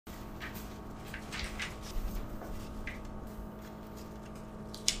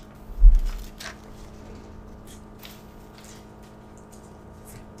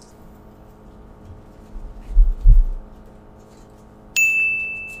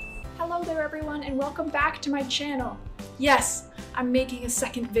Hello there everyone and welcome back to my channel. Yes, I'm making a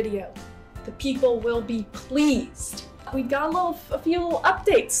second video. The people will be pleased. We've got a few little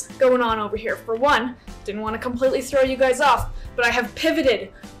updates going on over here. For one, didn't want to completely throw you guys off, but I have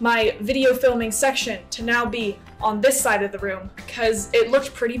pivoted my video filming section to now be on this side of the room because it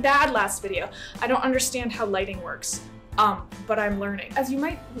looked pretty bad last video. I don't understand how lighting works. But I'm learning. As you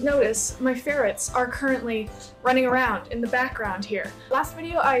might notice, my ferrets are currently running around in the background here. Last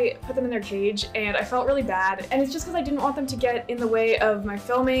video I put them in their cage and I felt really bad, and it's just because I didn't want them to get in the way of my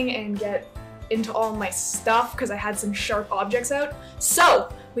filming and get into all my stuff because I had some sharp objects out.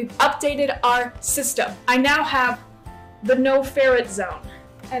 So we've updated our system. I now have the no ferret zone.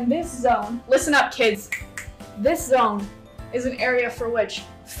 And this zone, listen up kids, this zone is an area for which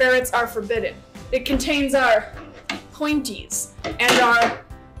ferrets are forbidden. It contains our pointies and our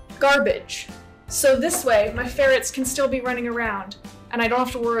garbage. So this way, my ferrets can still be running around and I don't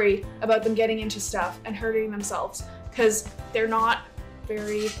have to worry about them getting into stuff and hurting themselves because they're not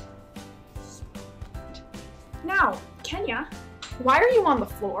very smart. Now, Kenya, why are you on the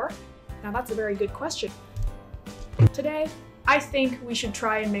floor? Now that's a very good question. Today, I think we should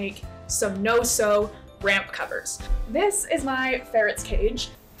try and make some no-sew ramp covers. This is my ferret's cage.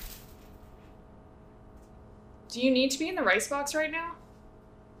 Do you need to be in the rice box right now?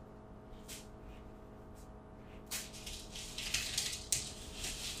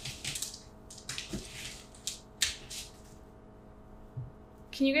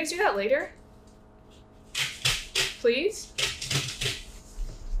 Can you guys do that later? Please?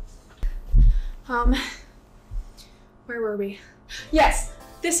 Where were we? Yes!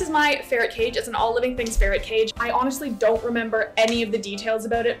 This is my ferret cage. It's an all living things ferret cage. I honestly don't remember any of the details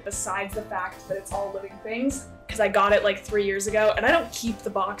about it besides the fact that it's all living things because I got it like 3 years ago and I don't keep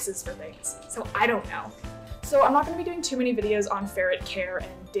the boxes for things, so I don't know. So I'm not going to be doing too many videos on ferret care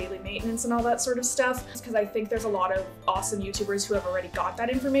and daily maintenance and all that sort of stuff because I think there's a lot of awesome YouTubers who have already got that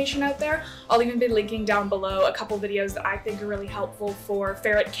information out there. I'll even be linking down below a couple videos that I think are really helpful for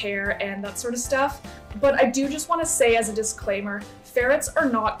ferret care and that sort of stuff. But I do just want to say as a disclaimer, ferrets are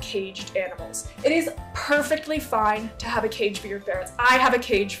not caged animals. It is perfectly fine to have a cage for your ferrets. I have a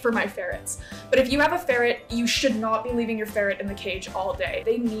cage for my ferrets. But if you have a ferret, you should not be leaving your ferret in the cage all day.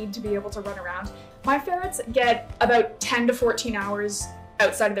 They need to be able to run around. My ferrets get about 10 to 14 hours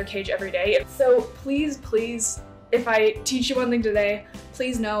outside of their cage every day. So please, please, if I teach you one thing today,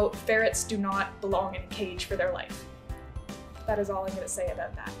 please know ferrets do not belong in a cage for their life. That is all I'm going to say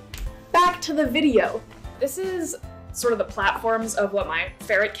about that. Back to the video. This is sort of the platforms of what my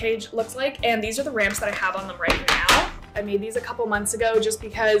ferret cage looks like, and these are the ramps that I have on them right now. I made these a couple months ago just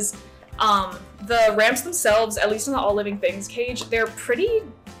because the ramps themselves, at least in the all living things cage, they're pretty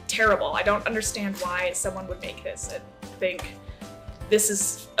terrible. I don't understand why someone would make this and think this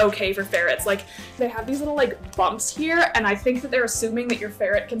is okay for ferrets. Like, they have these little like bumps here, and I think that they're assuming that your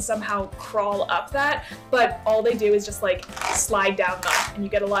ferret can somehow crawl up that, but all they do is just like slide down them, and you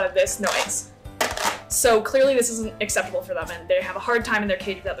get a lot of this noise. So clearly this isn't acceptable for them, and they have a hard time in their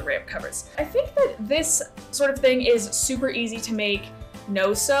cage without the ramp covers. I think that this sort of thing is super easy to make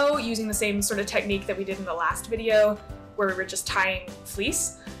no-sew using the same sort of technique that we did in the last video where we were just tying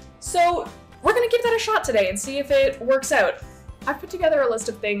fleece. So we're gonna give that a shot today and see if it works out. I've put together a list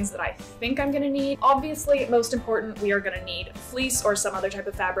of things that I think I'm gonna need. Obviously, most important, we are gonna need fleece or some other type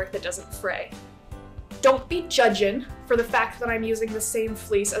of fabric that doesn't fray. Don't be judging for the fact that I'm using the same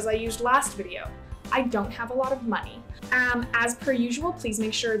fleece as I used last video. I don't have a lot of money. As per usual, please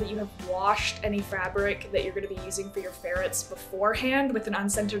make sure that you have washed any fabric that you're going to be using for your ferrets beforehand with an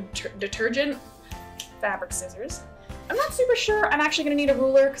unscented detergent. Fabric scissors. I'm not super sure I'm actually going to need a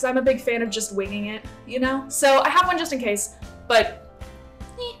ruler because I'm a big fan of just winging it, you know? So I have one just in case, but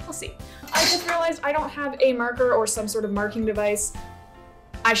we'll see. I just realized I don't have a marker or some sort of marking device.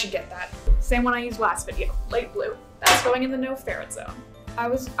 I should get that. Same one I used last video, light blue. That's going in the no ferret zone. I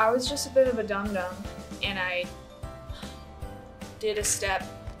was just a bit of a dum-dum and I did a step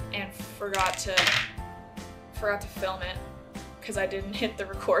and forgot to film it because I didn't hit the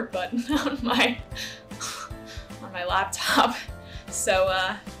record button on my laptop.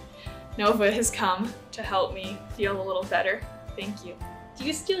 So Nova has come to help me feel a little better. Thank you. Do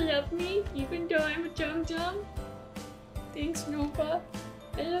you still love me even though I'm a dum-dum? Thanks, Nova.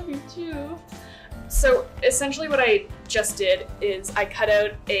 I love you too. So essentially what I just did is I cut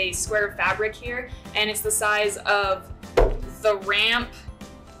out a square of fabric here, and it's the size of the ramp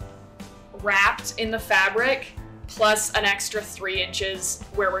wrapped in the fabric plus an extra 3 inches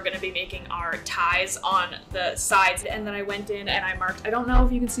where we're going to be making our ties on the sides. And then I went in and I marked, I don't know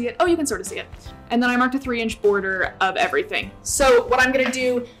if you can see it. Oh, you can sort of see it. And then I marked a 3-inch border of everything. So what I'm going to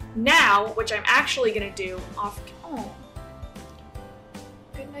do Now, which I'm actually gonna do oh,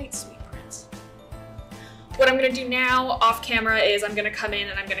 good night, sweet prince. What I'm gonna do now off camera is I'm gonna come in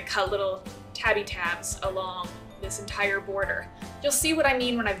and I'm gonna cut little tabby tabs along this entire border. You'll see what I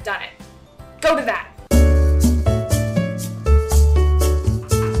mean when I've done it. Go to that.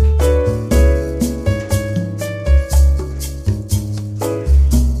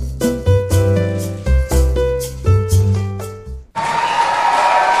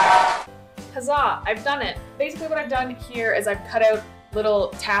 Huzzah, I've done it. Basically what I've done here is I've cut out little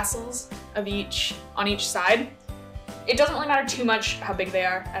tassels of on each side. It doesn't really matter too much how big they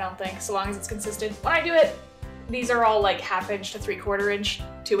are, I don't think, so long as it's consistent. When I do it, these are all like 1/2 inch to 3/4 inch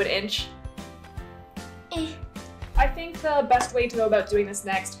to 1 inch. I think the best way to go about doing this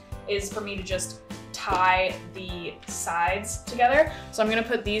next is for me to just tie the sides together. So I'm gonna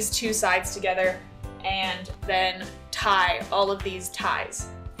put these two sides together and then tie all of these ties.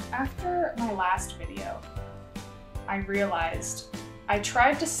 After my last video, I realized I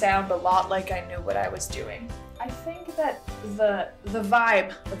tried to sound a lot like I knew what I was doing. I think that the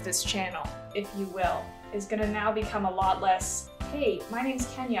vibe of this channel, if you will, is gonna now become a lot less, hey, my name's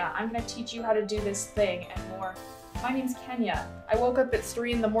Kenya, I'm gonna teach you how to do this thing, and more, my name's Kenya, I woke up at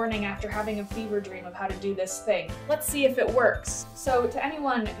 3 in the morning after having a fever dream of how to do this thing. Let's see if it works. So to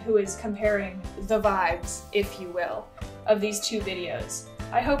anyone who is comparing the vibes, if you will, of these two videos,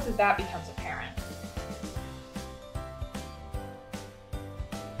 I hope that that becomes apparent.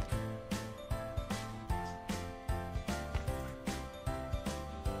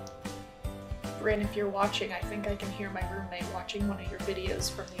 Bryn, if you're watching, I think I can hear my roommate watching one of your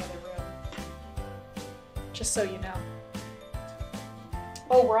videos from the other room. Just so you know.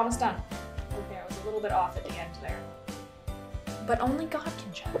 Oh, we're almost done. Okay, I was a little bit off at the end there. But only God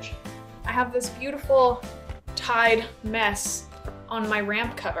can judge. I have this beautiful tied mess on my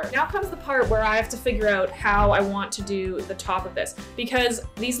ramp cover. Now comes the part where I have to figure out how I want to do the top of this, because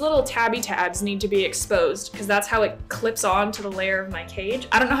these little tabby tabs need to be exposed because that's how it clips on to the layer of my cage.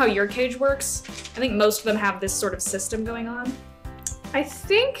 I don't know how your cage works. I think most of them have this sort of system going on. I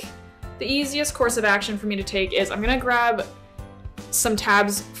think the easiest course of action for me to take is I'm gonna grab some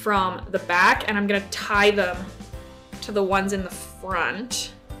tabs from the back and I'm gonna tie them to the ones in the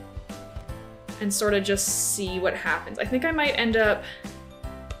front and sort of just see what happens. I think I might end up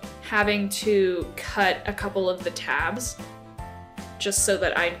having to cut a couple of the tabs just so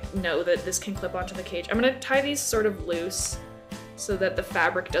that I know that this can clip onto the cage. I'm gonna tie these sort of loose so that the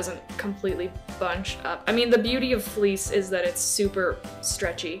fabric doesn't completely bunch up. I mean, the beauty of fleece is that it's super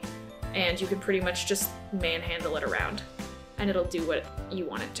stretchy and you can pretty much just manhandle it around and it'll do what you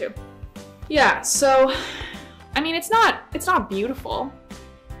want it to. Yeah, so, I mean, it's not beautiful.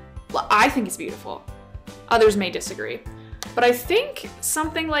 Well, I think it's beautiful. Others may disagree. But I think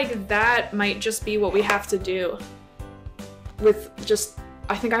something like that might just be what we have to do with just,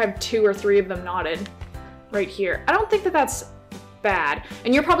 I think I have 2 or 3 of them knotted right here. I don't think that that's bad.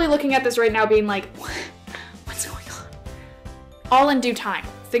 And you're probably looking at this right now being like, what's going on? All in due time.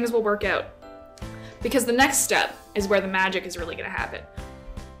 Things will work out. Because the next step is where the magic is really gonna happen.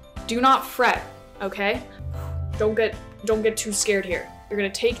 Do not fret, okay? Don't get too scared here. You're gonna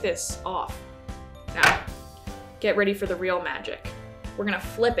take this off. Now, get ready for the real magic. We're gonna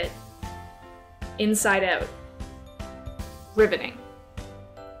flip it inside out. Riveting.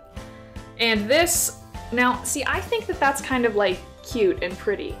 And this, now, see, I think that that's kind of like cute and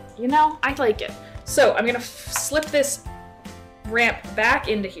pretty. You know, I like it. So I'm gonna slip this ramp back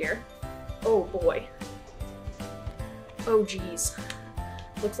into here. Oh boy. Oh geez.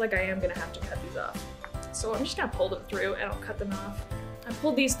 Looks like I am gonna have to cut these off. So I'm just gonna pull them through and I'll cut them off. I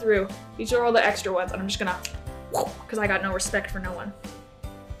pulled these through. These are all the extra ones and I'm just gonna, because I got no respect for no one.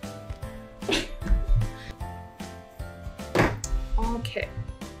 Okay,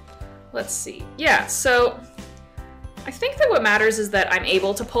 let's see. Yeah, so I think that what matters is that I'm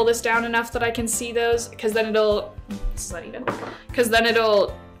able to pull this down enough that I can see those, because then it'll, this is not even, because then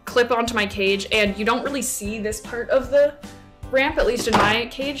it'll clip onto my cage and you don't really see this part of the ramp, at least in my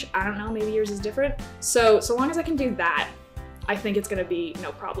cage. I don't know, maybe yours is different. So long as I can do that, I think it's gonna be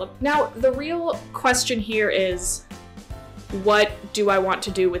no problem. Now, the real question here is, what do I want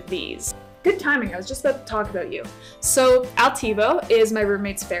to do with these? Good timing, I was just about to talk about you. So Altivo is my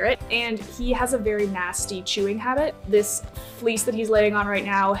roommate's ferret, and he has a very nasty chewing habit. This fleece that he's laying on right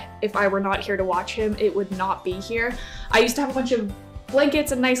now, if I were not here to watch him, it would not be here. I used to have a bunch of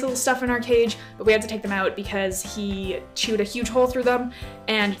blankets and nice little stuff in our cage, but we had to take them out because he chewed a huge hole through them,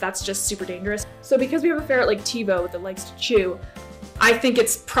 and that's just super dangerous. So because we have a ferret like Tivo that likes to chew, I think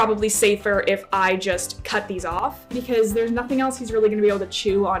it's probably safer if I just cut these off because there's nothing else he's really gonna be able to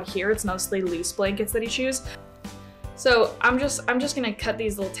chew on here. It's mostly loose blankets that he chews. So I'm just gonna cut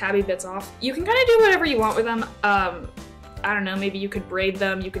these little tabby bits off. You can kind of do whatever you want with them. I don't know, maybe you could braid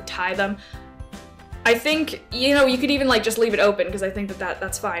them, you could tie them. I think, you know, you could even like just leave it open because I think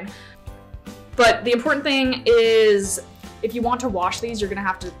that's fine. But the important thing is if you want to wash these, you're gonna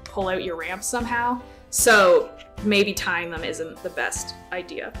have to pull out your ramp somehow. So maybe tying them isn't the best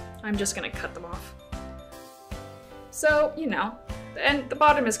idea. I'm just gonna cut them off. So, you know, and the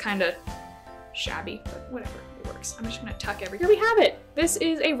bottom is kind of shabby, but whatever, it works. I'm just gonna tuck everything. Here we have it. This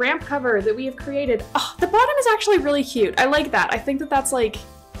is a ramp cover that we have created. Oh, the bottom is actually really cute. I like that. I think that's like,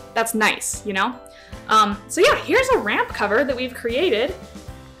 that's nice, you know? So yeah, here's a ramp cover that we've created.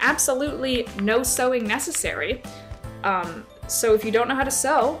 Absolutely no sewing necessary. So if you don't know how to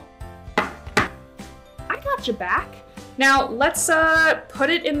sew, I got you back. Now let's put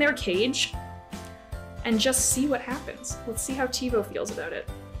it in their cage and just see what happens. Let's see how Tivo feels about it.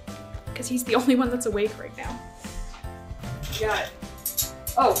 Because he's the only one that's awake right now. Got it.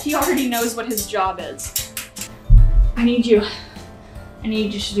 Oh, he already knows what his job is. I need you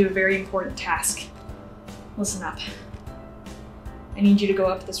to do a very important task. Listen up. I need you to go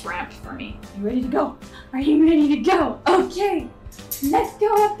up this ramp for me. You ready to go? Are you ready to go? Okay, let's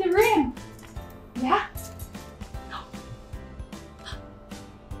go up the ramp. Yeah? No.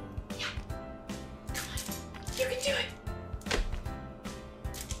 Yeah. Come on. You can do it.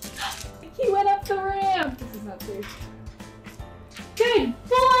 He went up the ramp. This is not safe. Good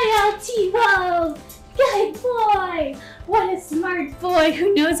boy, Altivo. Good boy. What a smart boy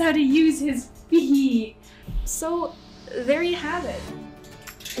who knows how to use his feet. So there you have it.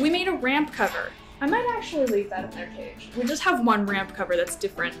 We made a ramp cover. I might actually leave that in their cage. We just have one ramp cover that's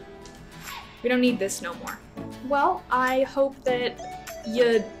different. We don't need this no more. Well, I hope that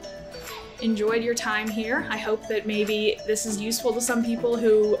you enjoyed your time here. I hope that maybe this is useful to some people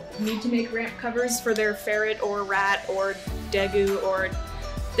who need to make ramp covers for their ferret or rat or degu, or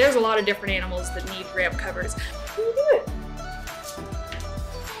there's a lot of different animals that need ramp covers. Can you do it?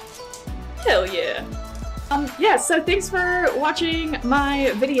 Hell yeah. Yeah, so thanks for watching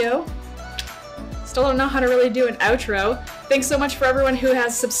my video. Still don't know how to really do an outro. Thanks so much for everyone who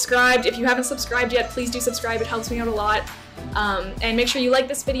has subscribed. If you haven't subscribed yet, please do subscribe. It helps me out a lot. And make sure you like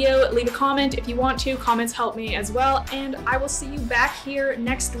this video, leave a comment if you want to. Comments help me as well. And I will see you back here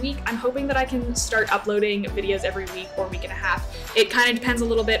next week. I'm hoping that I can start uploading videos every week or week and a half. It kind of depends a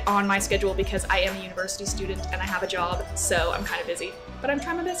little bit on my schedule because I am a university student and I have a job, so I'm kind of busy. But I'm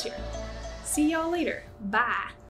trying my best here. See y'all later. Bye.